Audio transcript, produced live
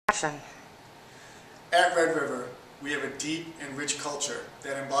passion. At Red River, we have a deep and rich culture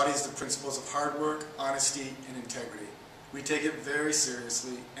that embodies the principles of hard work, honesty, and integrity. We take it very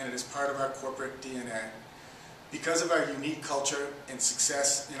seriously, and it is part of our corporate DNA. Because of our unique culture and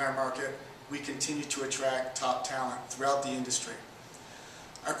success in our market, we continue to attract top talent throughout the industry.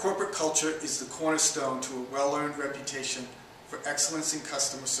 Our corporate culture is the cornerstone to a well-earned reputation for excellence in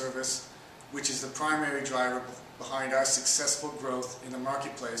customer service, which is the primary driver behind our successful growth in the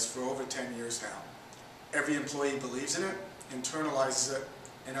marketplace for over 10 years now. Every employee believes in it, internalizes it,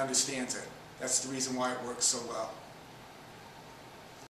 and understands it. That's the reason why it works so well.